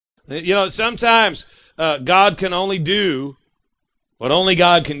Sometimes God can only do what only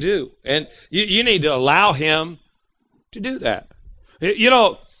God can do. And you need to allow him to do that.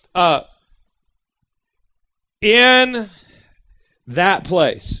 In that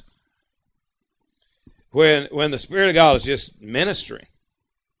place, when the Spirit of God is just ministering,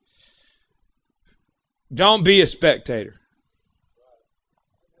 don't be a spectator.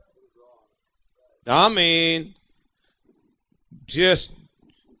 I mean, just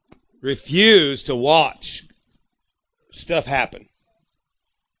refuse to watch stuff happen.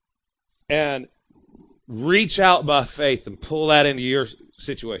 And reach out by faith and pull that into your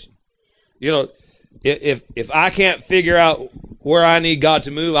situation. If I can't figure out where I need God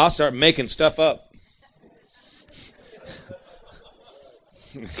to move, I'll start making stuff up.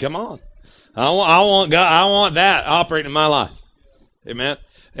 Come on. I want God. I want that operating in my life. Amen.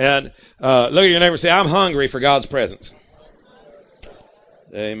 And look at your neighbor and say, I'm hungry for God's presence.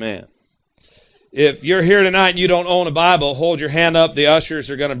 Amen. If you're here tonight and you don't own a Bible, hold your hand up. The ushers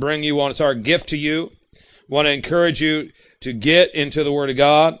are going to bring you one. It's our gift to you. Want to encourage you to get into the Word of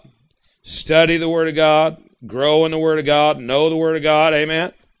God, study the Word of God, grow in the Word of God, know the Word of God.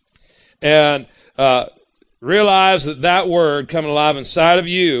 Amen. And realize that Word coming alive inside of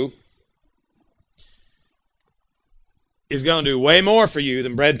you is going to do way more for you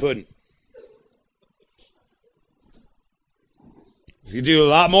than bread pudding. It's going to do a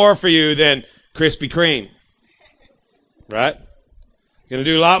lot more for you than Krispy Kreme. Right? It's going to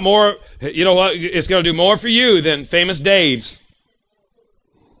do a lot more. You know what? It's going to do more for you than Famous Dave's.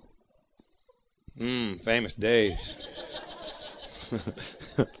 Famous Dave's.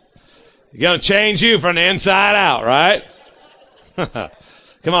 It's going to change you from the inside out, right?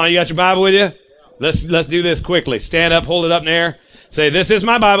 Come on, you got your Bible with you? Let's do this quickly. Stand up, hold it up in the air. Say, this is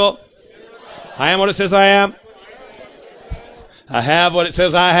my Bible. I am what it says I am. I have what it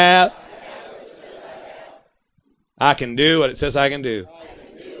says I have. I can do what it says I can do.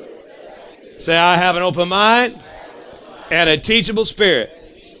 Say, I have an open mind and a teachable spirit.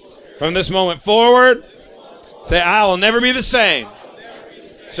 From this moment forward, say, I will never be the same.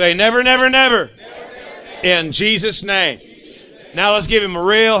 Say, never, never, never. In Jesus' name. Now let's give him a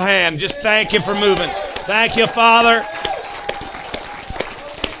real hand. Just thank you for moving. Thank you, Father.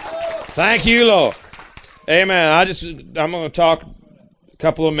 Thank you, Lord. Amen. I'm going to talk a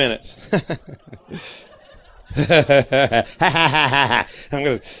couple of minutes. I'm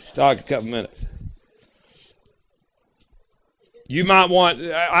going to talk a couple minutes. You might want,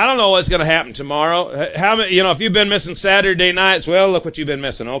 I don't know what's going to happen tomorrow. How many, if you've been missing Saturday nights, well, look what you've been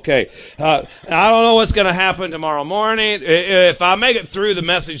missing. Okay. I don't know what's going to happen tomorrow morning. If I make it through the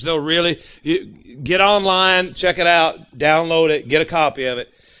message, though, really, get online, check it out, download it, get a copy of it.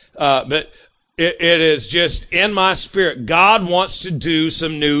 But it is just in my spirit. God wants to do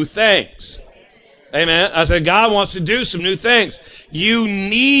some new things. Amen. I said, God wants to do some new things. You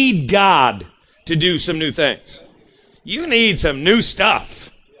need God to do some new things. You need some new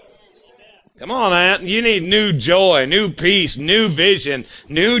stuff. Come on, man. You need new joy, new peace, new vision,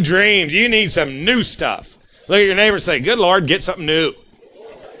 new dreams. You need some new stuff. Look at your neighbor and say, good Lord, get something new.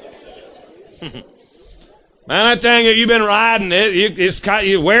 Man, I tell you, you've been riding it.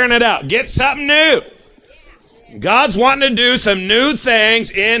 You're wearing it out. Get something new. God's wanting to do some new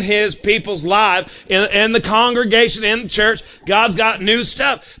things in his people's lives, in the congregation, in the church. God's got new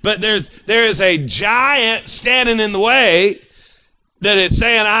stuff. But there is a giant standing in the way that is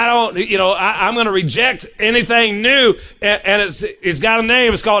saying, I'm going to reject anything new. And it's got a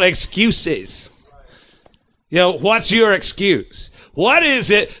name. It's called excuses. What's your excuse? What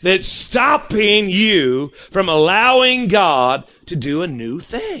is it that's stopping you from allowing God to do a new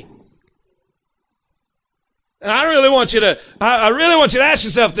thing? And I really want you to ask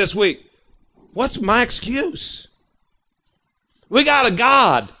yourself this week, what's my excuse? We got a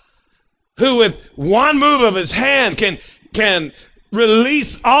God who with one move of his hand can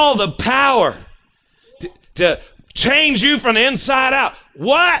release all the power to change you from the inside out.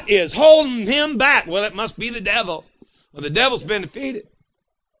 What is holding him back? Well, it must be the devil. Well, the devil's been defeated.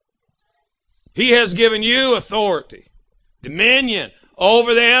 He has given you authority, dominion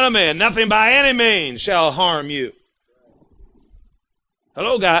over the enemy, and nothing by any means shall harm you.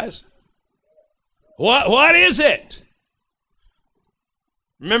 Hello, guys. What is it?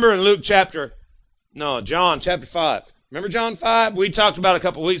 Remember in John chapter 5. Remember John 5? We talked about it a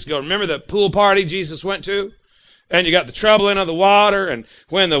couple weeks ago. Remember the pool party Jesus went to? And you got the troubling of the water, and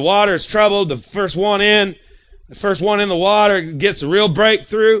when the water is troubled, the first one in the water gets a real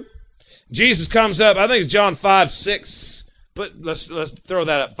breakthrough. Jesus comes up, I think it's John 5:6. But let's throw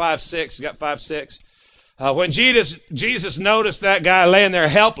that up. 5:6. You got 5:6. When Jesus noticed that guy laying there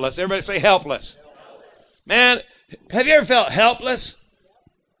helpless, everybody say helpless. Man, have you ever felt helpless?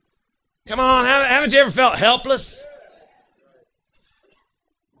 Come on, haven't you ever felt helpless?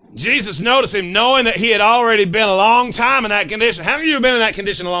 Jesus noticed him knowing that he had already been a long time in that condition. How many of you have been in that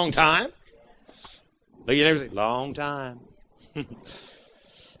condition a long time? Look at your neighbor, say, long time.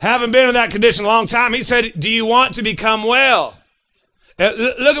 Haven't been in that condition a long time. He said, do you want to become well?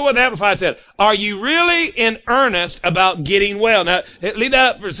 Look at what the Amplified said. Are you really in earnest about getting well? Now, leave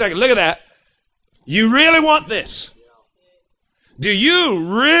that up for a second. Look at that. You really want this? Do you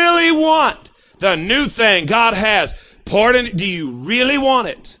really want the new thing God has poured in? Do you really want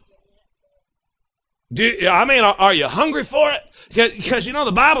it? Are you hungry for it? Because,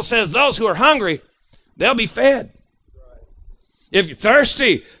 the Bible says those who are hungry, they'll be fed. If you're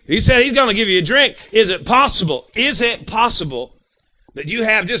thirsty, he said he's going to give you a drink. Is it possible? Is it possible that you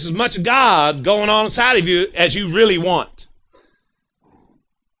have just as much God going on inside of you as you really want?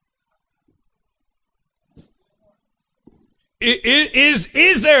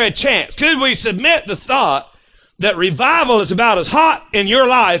 Is there a chance? Could we submit the thought that revival is about as hot in your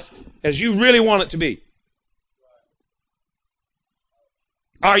life as you really want it to be?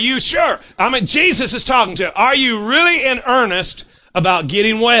 Are you sure? Jesus is talking to you. Are you really in earnest about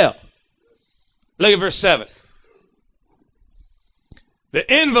getting well? Look at verse 7.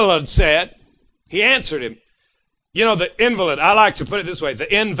 The invalid said, he answered him. The invalid, I like to put it this way.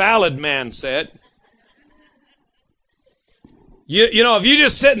 The invalid man said, if you're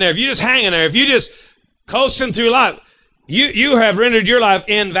just sitting there, if you're just hanging there, if you're just coasting through life, you have rendered your life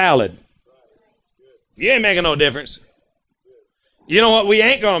invalid. You ain't making no difference. You know what we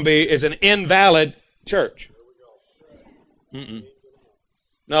ain't going to be is an invalid church.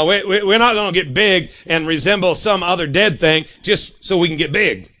 No, we're not going to get big and resemble some other dead thing just so we can get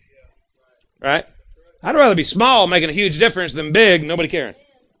big. Right? I'd rather be small, making a huge difference, than big, nobody caring.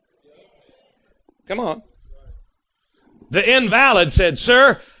 Come on. The invalid said,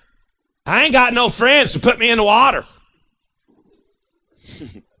 sir, I ain't got no friends to put me in the water.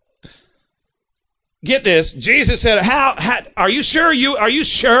 Get this. Jesus said, how are you sure you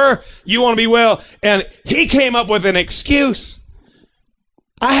want to be well? And he came up with an excuse.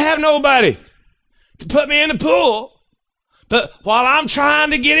 I have nobody to put me in the pool. But while I'm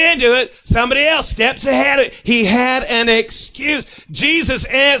trying to get into it, somebody else steps ahead of it. He had an excuse. Jesus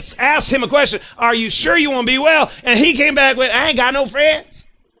asked him a question. Are you sure you want to be well? And he came back with, I ain't got no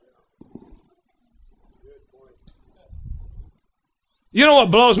friends. You know what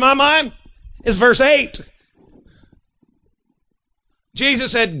blows my mind? It's verse 8.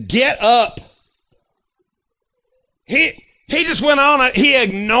 Jesus said, get up. He just went on. He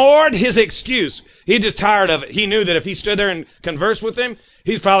ignored his excuse. He just tired of it. He knew that if he stood there and conversed with him,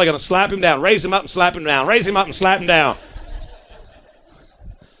 he's probably going to slap him down, raise him up and slap him down, raise him up and slap him down.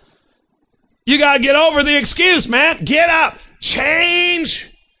 You got to get over the excuse, man. Get up.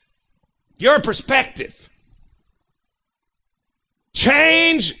 Change your perspective.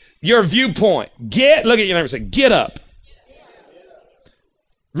 Change your viewpoint. Look at your neighbor and say, get up.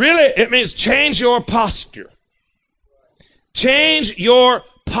 Really, it means change your posture. Change your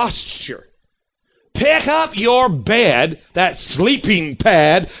posture. Pick up your bed, that sleeping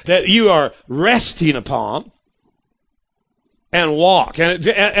pad that you are resting upon, and walk. And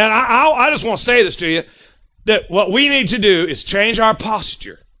I just want to say this to you, that what we need to do is change our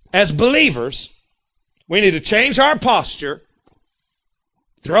posture. As believers, we need to change our posture.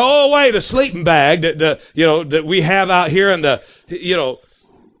 Throw away the sleeping bag that we have out here in the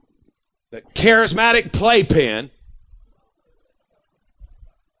charismatic playpen,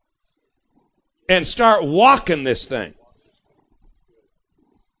 and start walking this thing.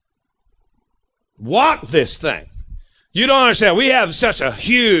 Walk this thing. You don't understand. We have such a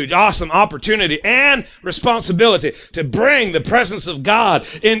huge, awesome opportunity and responsibility to bring the presence of God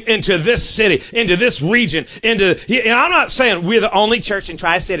into this city, into this region, and I'm not saying we're the only church in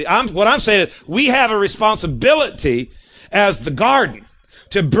Tri-City. What I'm saying is we have a responsibility as the garden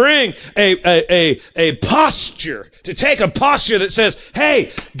to bring a posture, to take a posture that says, hey,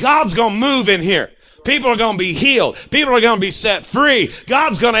 God's going to move in here. People are going to be healed. People are going to be set free.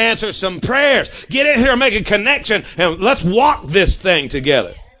 God's going to answer some prayers. Get in here and make a connection, and let's walk this thing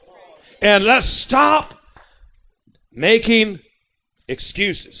together. And let's stop making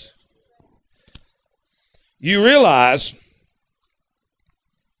excuses. You realize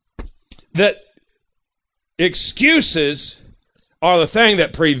that excuses are the thing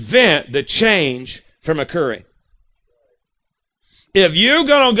that prevent the change from occurring. If you're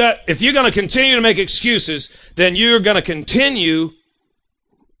going to continue to make excuses, then you're going to continue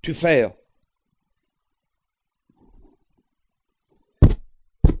to fail.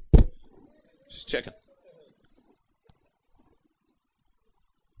 Just checking.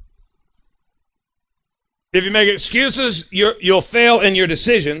 If you make excuses, you'll fail in your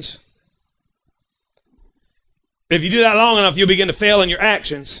decisions. If you do that long enough, you'll begin to fail in your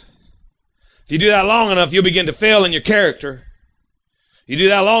actions. If you do that long enough, you'll begin to fail in your character. You do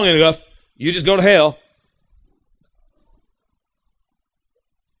that long enough, you just go to hell.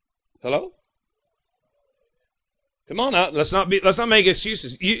 Hello? Come on now. Let's not make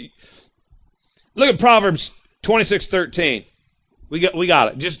excuses. Look at Proverbs 26:13. We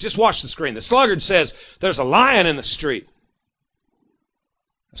got it. Just watch the screen. The sluggard says, there's a lion in the street.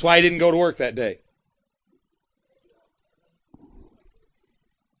 That's why he didn't go to work that day.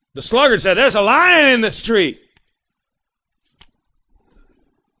 The sluggard said, there's a lion in the street.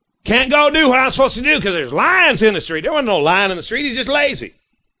 Can't go do what I'm supposed to do because there's lions in the street. There wasn't no lion in the street. He's just lazy.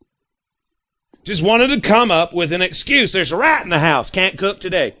 Just wanted to come up with an excuse. There's a rat in the house. Can't cook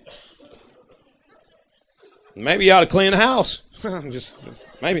today. Maybe you ought to clean the house. just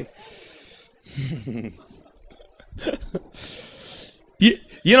maybe.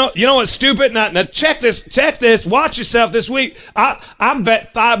 You know what's stupid? Now check this. Watch yourself this week. I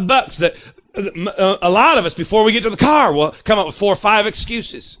bet $5 that a lot of us, before we get to the car, will come up with 4 or 5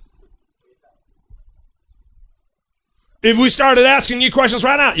 excuses. If we started asking you questions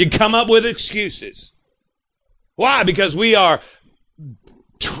right now, you'd come up with excuses. Why? Because we are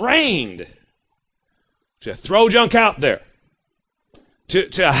trained to throw junk out there,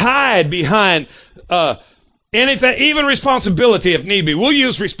 to hide behind anything, even responsibility if need be. We'll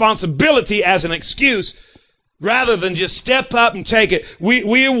use responsibility as an excuse rather than just step up and take it.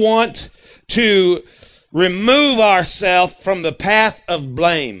 We want to remove ourselves from the path of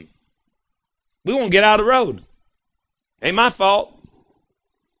blame. We won't get out of the road. Ain't my fault.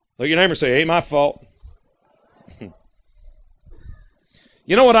 Look at your neighbor and say, ain't my fault.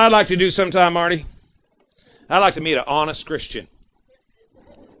 You know what I'd like to do sometime, Marty? I'd like to meet an honest Christian.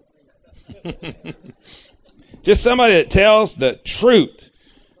 Just somebody that tells the truth.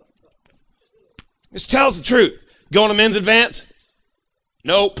 Just tells the truth. Going to men's advance?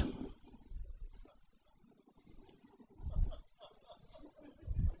 Nope.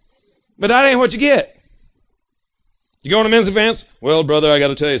 But that ain't what you get. You going to men's advance? Well, brother, I got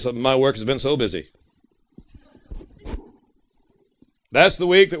to tell you something. My work has been so busy. That's the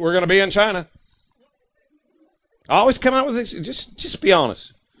week that we're going to be in China. I always come out with this. Just be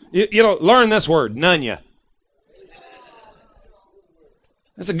honest. You know, learn this word, nunya.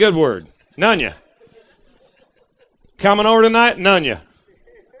 That's a good word, nunya. Coming over tonight, nunya.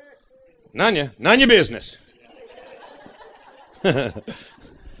 None your business.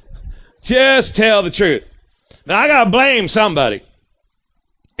 Just tell the truth. Now, I got to blame somebody.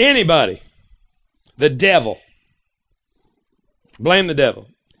 Anybody. The devil. Blame the devil.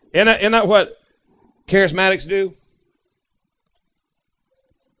 Isn't that what charismatics do?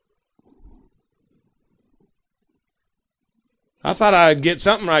 I thought I'd get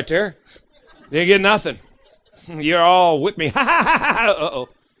something right there. Didn't get nothing. You're all with me. Uh-oh.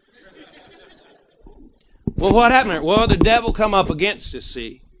 Well, what happened there? Well, the devil come up against us,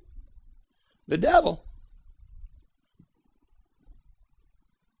 see. The devil.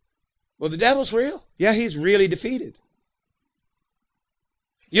 Well, the devil's real. Yeah, he's really defeated.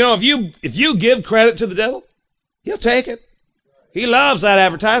 You know, if you give credit to the devil, he'll take it. He loves that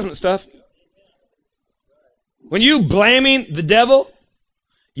advertisement stuff. When you blaming the devil,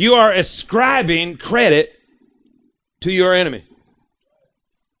 you are ascribing credit to your enemy.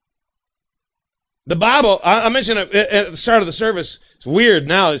 The Bible, I mentioned it at the start of the service. It's weird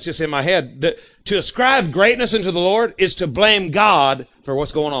now, it's just in my head. To ascribe greatness unto the Lord is to blame God for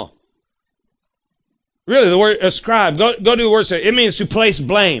what's going on. Really, the word ascribe, go do the word study. It means to place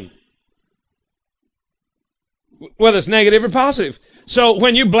blame. Whether it's negative or positive. So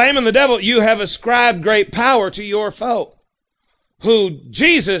when you blaming the devil, you have ascribed great power to your foe, who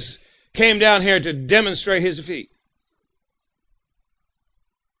Jesus came down here to demonstrate his defeat.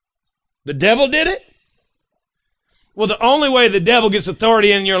 The devil did it? Well, the only way the devil gets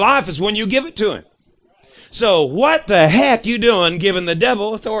authority in your life is when you give it to him. So what the heck you doing giving the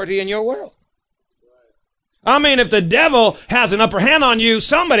devil authority in your world? I mean, if the devil has an upper hand on you,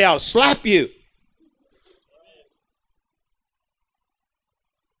 somebody ought to slap you.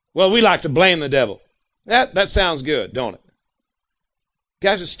 Well, we like to blame the devil. That sounds good, don't it?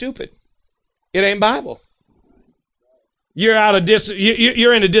 Guys are stupid. It ain't Bible. You're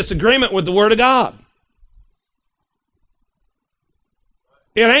you're in a disagreement with the Word of God.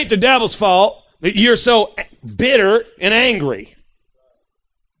 It ain't the devil's fault that you're so bitter and angry.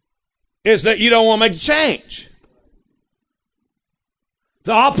 It's that you don't want to make the change.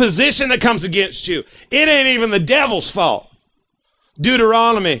 The opposition that comes against you, it ain't even the devil's fault.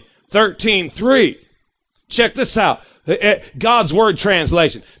 Deuteronomy 13:3. Check this out. God's Word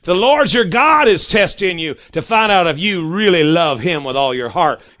translation. The Lord your God is testing you to find out if you really love Him with all your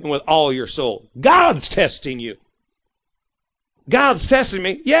heart and with all your soul. God's testing you. God's testing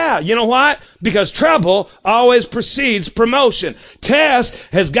me. Yeah, you know what? Because trouble always precedes promotion.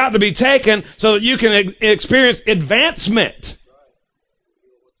 Test has got to be taken so that you can experience advancement.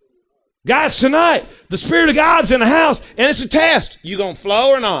 Guys, tonight, the Spirit of God's in the house, and it's a test. You gonna flow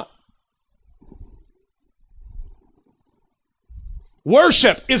or not?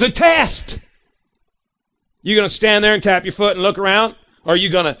 Worship is a test. You gonna stand there and tap your foot and look around? Or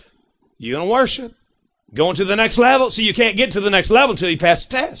you gonna worship? Going to the next level? So you can't get to the next level until you pass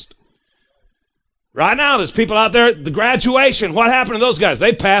the test. Right now, there's people out there, the graduation. What happened to those guys?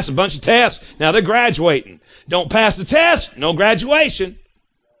 They passed a bunch of tests. Now they're graduating. Don't pass the test, no graduation.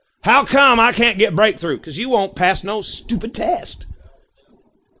 How come I can't get breakthrough? Because you won't pass no stupid test.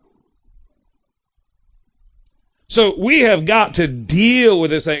 So we have got to deal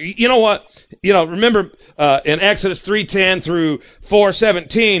with this thing. You know what? Remember in Exodus 3:10 through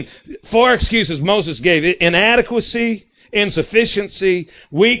 4:17, 4 excuses Moses gave: inadequacy, insufficiency,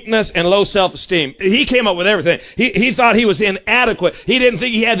 weakness, and low self-esteem. He came up with everything. He thought he was inadequate. He didn't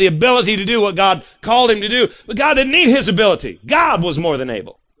think he had the ability to do what God called him to do. But God didn't need his ability. God was more than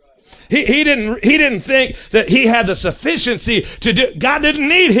able. He didn't think that he had the sufficiency to do. God didn't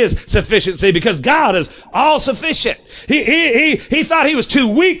need his sufficiency because God is all sufficient. He thought he was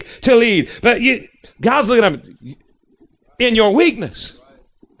too weak to lead. But God's looking at him. In your weakness,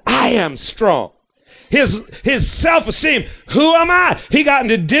 I am strong. His self-esteem. Who am I? He got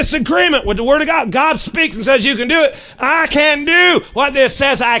into disagreement with the Word of God. God speaks and says, you can do it. I can do what this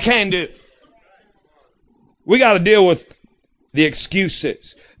says I can do. We got to deal with the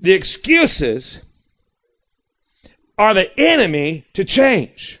excuses. The excuses are the enemy to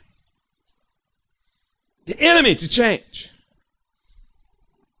change. The enemy to change.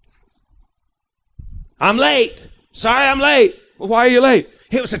 I'm late. Sorry, I'm late. Well, why are you late?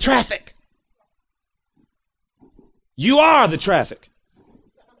 It was the traffic. You are the traffic.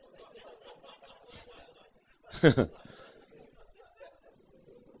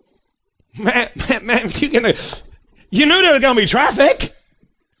 man, you knew there was going to be traffic.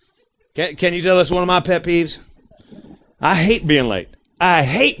 Can you tell us one of my pet peeves? I hate being late. I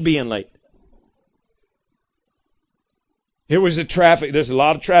hate being late. It was the traffic. There's a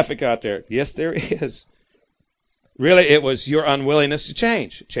lot of traffic out there. Yes, there is. Really, it was your unwillingness to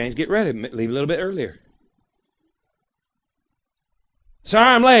change. Change, get ready. Leave a little bit earlier. Sorry,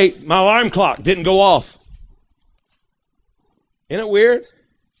 I'm late. My alarm clock didn't go off. Isn't it weird?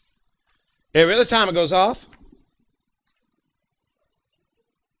 Every other time it goes off.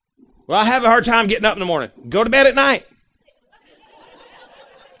 Well, I have a hard time getting up in the morning. Go to bed at night.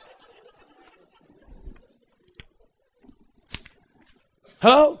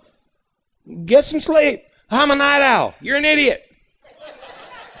 Hello? Get some sleep. I'm a night owl. You're an idiot.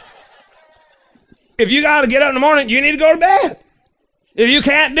 If you got to get up in the morning, you need to go to bed. If you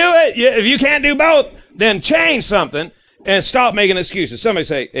can't do it, if you can't do both, then change something and stop making excuses. Somebody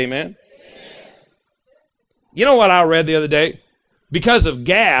say amen. Amen. You know what I read the other day? Because of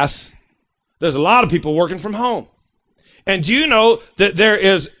gas, there's a lot of people working from home. And do you know that there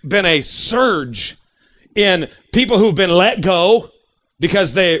has been a surge in people who've been let go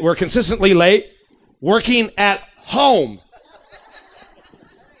because they were consistently late working at home?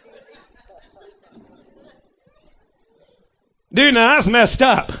 Dude, now that's messed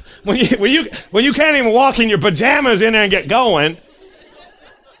up. When you can't even walk in your pajamas in there and get going.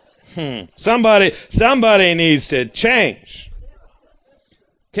 Somebody needs to change.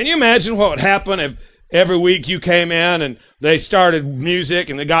 Can you imagine what would happen if every week you came in and they started music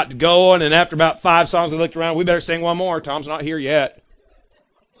and they got going, and after about 5 songs they looked around, we better sing one more. Tom's not here yet.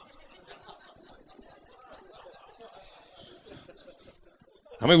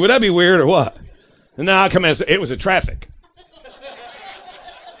 I mean, would that be weird or what? And then I come in and say, it was the traffic.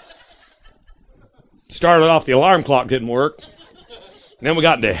 Started off, the alarm clock didn't work. And then we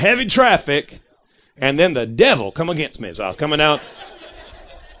got into heavy traffic, and then the devil come against me as I was coming down.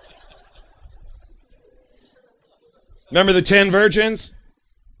 Remember the 10 virgins?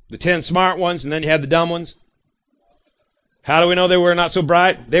 The 10 smart ones, and then you had the dumb ones? How do we know they were not so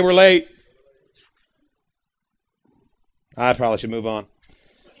bright? They were late. I probably should move on.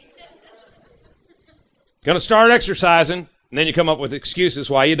 Going to start exercising, and then you come up with excuses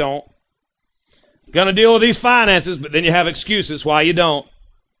why you don't. Going to deal with these finances, but then you have excuses why you don't.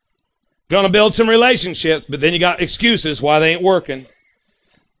 Going to build some relationships, but then you got excuses why they ain't working.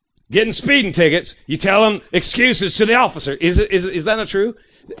 getting speeding tickets, you tell them excuses to the officer. Is that not true?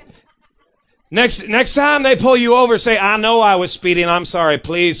 Next time they pull you over, say, I know I was speeding. I'm sorry.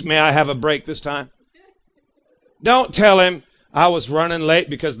 Please, may I have a break this time? Don't tell him I was running late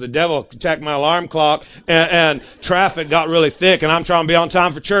because the devil attacked my alarm clock and traffic got really thick and I'm trying to be on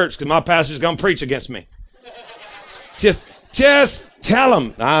time for church because my pastor's going to preach against me. Just tell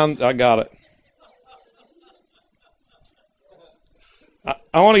him. I got it.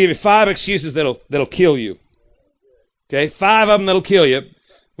 I want to give you 5 excuses that'll kill you. Okay, 5 of them that'll kill you.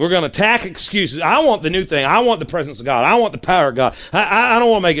 We're going to attack excuses. I want the new thing. I want the presence of God. I want the power of God. I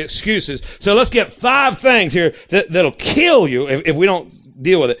don't want to make excuses. So let's get 5 things here that'll kill you if we don't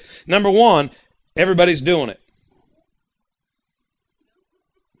deal with it. Number 1, everybody's doing it.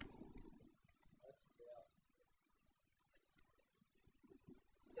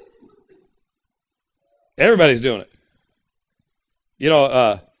 Everybody's doing it. You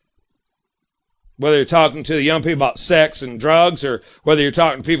know, whether you're talking to the young people about sex and drugs or whether you're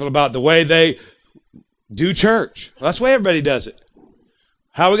talking to people about the way they do church. Well, that's the way everybody does it.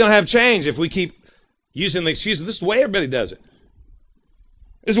 How are we going to have change if we keep using the excuses? This is the way everybody does it.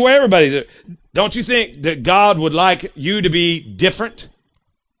 This is the way everybody does it. Don't you think that God would like you to be different?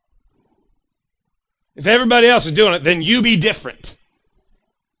 If everybody else is doing it, then you be different.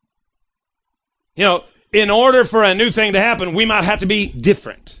 You know, in order for a new thing to happen, we might have to be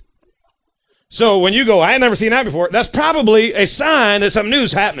different. So when you go, I ain't never seen that before, that's probably a sign that something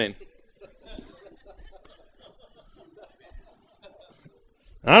new's happening.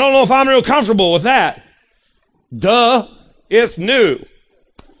 I don't know if I'm real comfortable with that. Duh, it's new.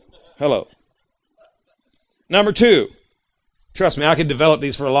 Hello. Number 2. Trust me, I could develop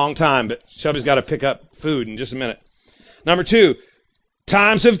these for a long time, but Shelby's got to pick up food in just a minute. Number 2,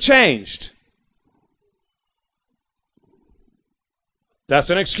 times have changed. That's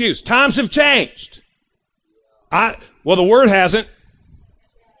an excuse. Times have changed. Well, the word hasn't.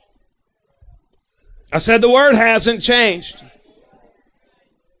 I said the word hasn't changed.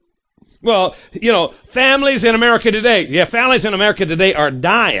 Well, you know, families in America today, families in America today are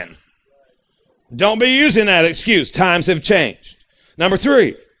dying. Don't be using that excuse. Times have changed. Number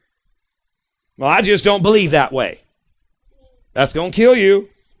 3, well, I just don't believe that way. That's going to kill you.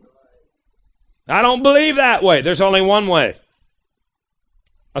 I don't believe that way. There's only one way.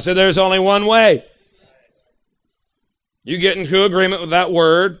 I said there's only one way. You get into agreement with that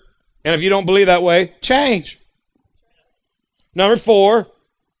word, and if you don't believe that way, change. Number 4,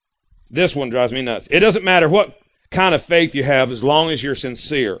 this one drives me nuts. It doesn't matter what kind of faith you have as long as you're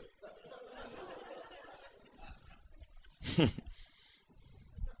sincere.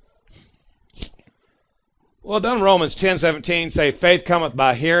 Well, doesn't Romans 10:17 say faith cometh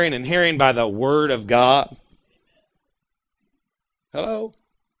by hearing and hearing by the word of God? Hello?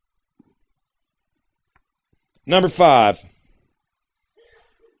 Number 5,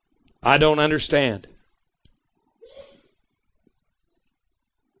 I don't understand.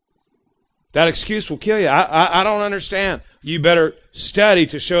 That excuse will kill you. I don't understand. You better study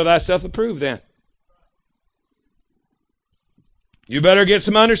to show thyself approved then. You better get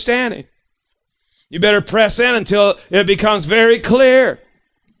some understanding. You better press in until it becomes very clear.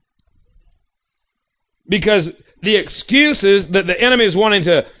 Because the excuses that the enemy is wanting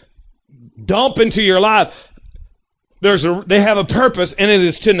to dump into your life, they have a purpose, and it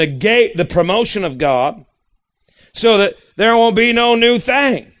is to negate the promotion of God so that there won't be no new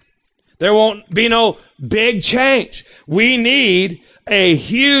thing. There won't be no big change. We need a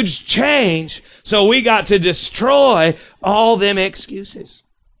huge change, so we got to destroy all them excuses.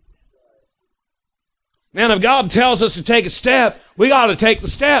 Man, if God tells us to take a step, we got to take the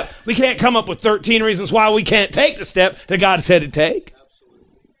step. We can't come up with 13 reasons why we can't take the step that God said to take.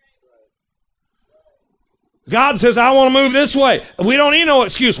 God says, I want to move this way. We don't need no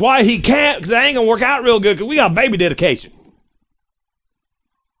excuse why he can't, because that ain't going to work out real good because we got baby dedication.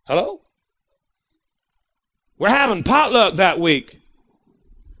 Hello? We're having potluck that week.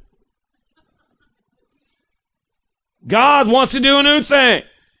 God wants to do a new thing.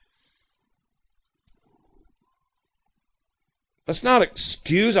 Let's not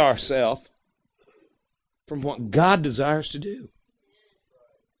excuse ourselves from what God desires to do.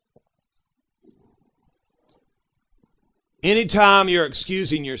 Anytime you're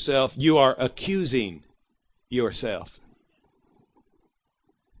excusing yourself, you are accusing yourself.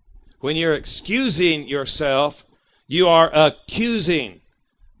 When you're excusing yourself, you are accusing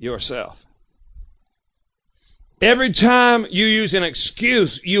yourself. Every time you use an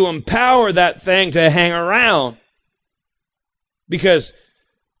excuse, you empower that thing to hang around because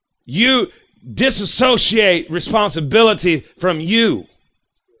you disassociate responsibility from you.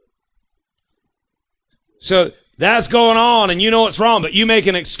 So that's going on and you know it's wrong, but you make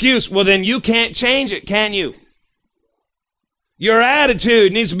an excuse. Well, then you can't change it, can you? Your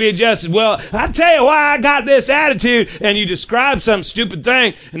attitude needs to be adjusted. Well, I tell you why I got this attitude, and you describe some stupid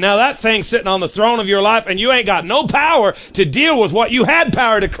thing, and now that thing's sitting on the throne of your life, and you ain't got no power to deal with what you had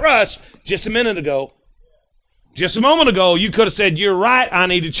power to crush just a minute ago. Just a moment ago, you could have said, you're right, I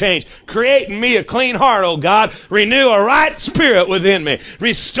need to change. Create in me a clean heart, oh God. Renew a right spirit within me.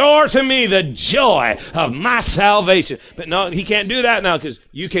 Restore to me the joy of my salvation. But no, he can't do that now because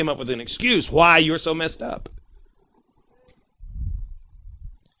you came up with an excuse why you're so messed up.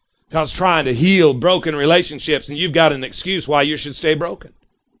 God's trying to heal broken relationships, and you've got an excuse why you should stay broken.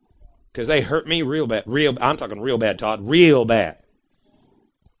 Because they hurt me real bad. I'm talking real bad, Todd. Real bad.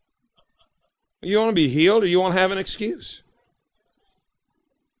 You want to be healed, or you want to have an excuse?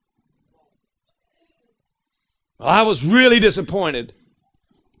 Well, I was really disappointed.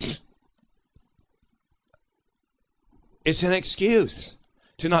 It's an excuse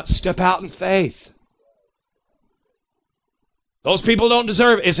to not step out in faith. Those people don't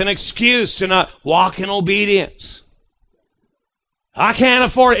deserve it. It's an excuse to not walk in obedience. I can't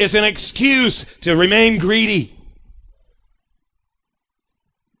afford it. It's an excuse to remain greedy.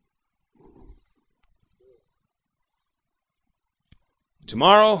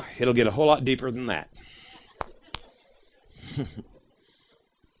 Tomorrow, it'll get a whole lot deeper than that.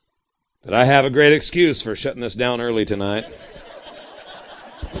 But I have a great excuse for shutting this down early tonight.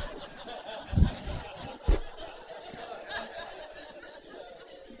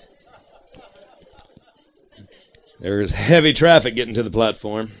 There is heavy traffic getting to the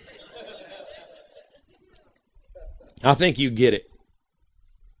platform. I think you get it.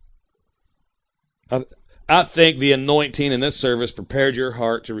 I think the anointing in this service prepared your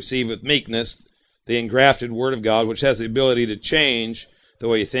heart to receive with meekness the engrafted Word of God, which has the ability to change the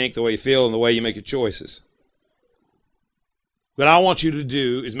way you think, the way you feel, and the way you make your choices. What I want you to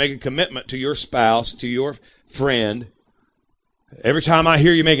do is make a commitment to your spouse, to your friend. Every time I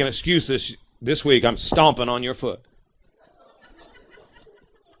hear you make an excuse this week, I'm stomping on your foot.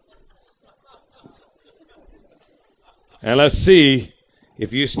 And let's see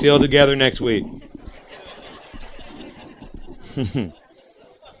if you're still together next week.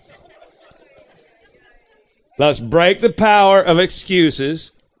 Let's break the power of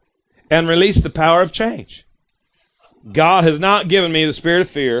excuses and release the power of change. God has not given me the spirit of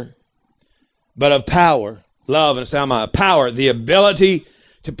fear, but of power, love, and a sound mind. Power, the ability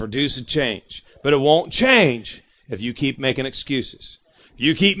to produce a change. But it won't change if you keep making excuses. If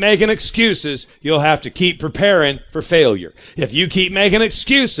you keep making excuses, you'll have to keep preparing for failure. If you keep making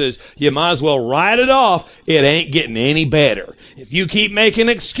excuses, you might as well write it off. It ain't getting any better. If you keep making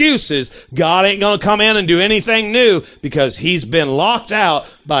excuses, God ain't going to come in and do anything new because he's been locked out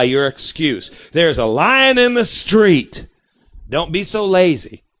by your excuse. There's a lion in the street. Don't be so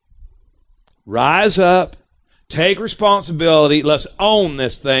lazy. Rise up. Take responsibility. Let's own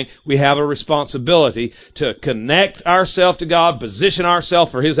this thing. We have a responsibility to connect ourselves to God, position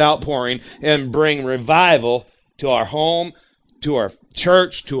ourselves for his outpouring, and bring revival to our home, to our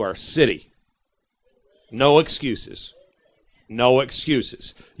church, to our city. No excuses. No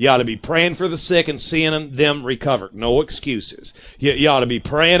excuses. You ought to be praying for the sick and seeing them recover. No excuses. You ought to be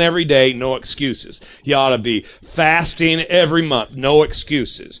praying every day. No excuses. You ought to be fasting every month. No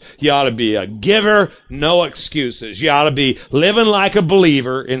excuses. You ought to be a giver. No excuses. You ought to be living like a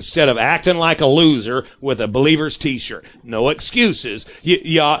believer instead of acting like a loser with a believer's t-shirt. No excuses.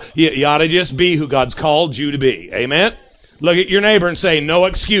 You ought to just be who God's called you to be. Amen? Look at your neighbor and say, no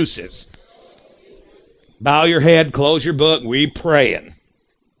excuses. Bow your head, close your book, we praying.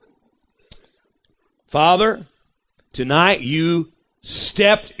 Father, tonight you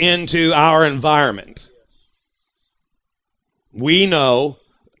stepped into our environment. We know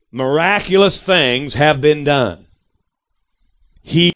miraculous things have been done.